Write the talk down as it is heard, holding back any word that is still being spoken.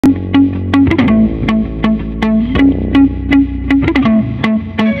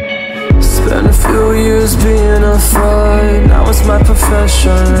fraud, now it's my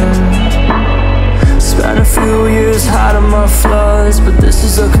profession. Spent a few years hiding my flaws, but this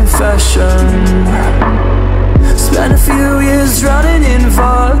is a confession. Spent a few years drowning in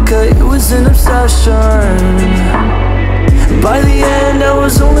vodka, it was an obsession. By the end I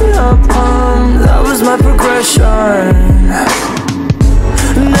was only a pump, that was my progression.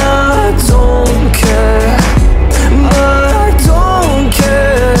 Now I don't care, but I don't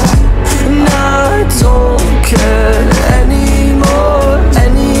care. Now I don't care anymore,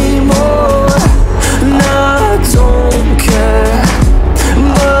 anymore. Now I don't care,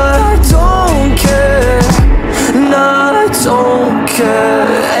 but I don't care. Now I don't care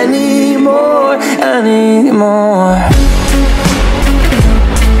anymore, anymore.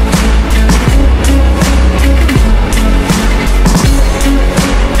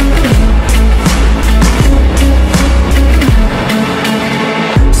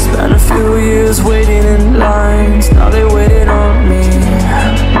 Waiting in lines, now they waiting on me.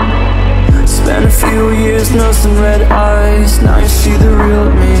 Spent a few years nursing red eyes, now you see the real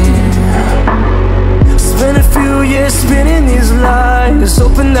me. Spent a few years spinning these lies,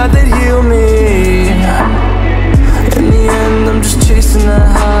 hoping that they'd heal me. In the end I'm just chasing that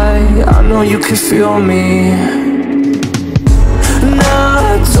high, I know you can feel me. Now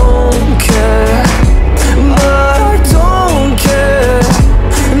I don't care, but I don't care.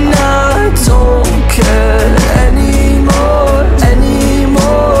 Now I don't care anymore,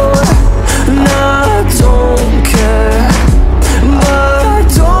 anymore. Now I don't care, but I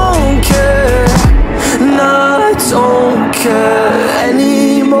don't care. Now I don't care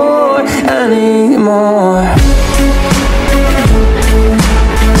anymore, anymore.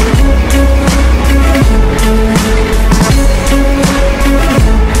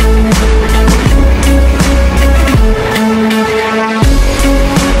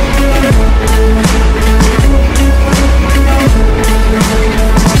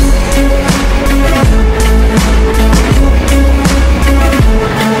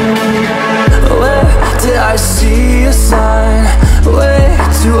 I see a sign, where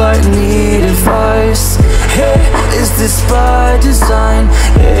do I need advice? Hey, is this by design?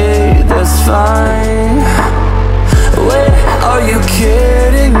 Hey, that's fine. Where are you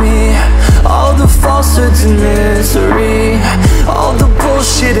kidding me? All the falsehoods and misery, all the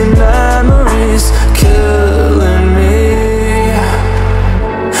bullshit and memories killing me.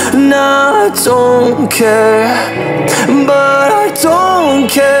 Now I don't care, but I don't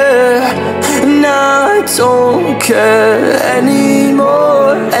care. Now I don't care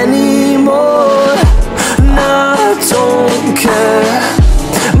anymore, anymore. Now I don't care,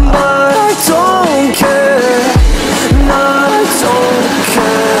 but I don't care. Now I don't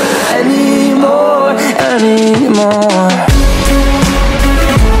care anymore, anymore.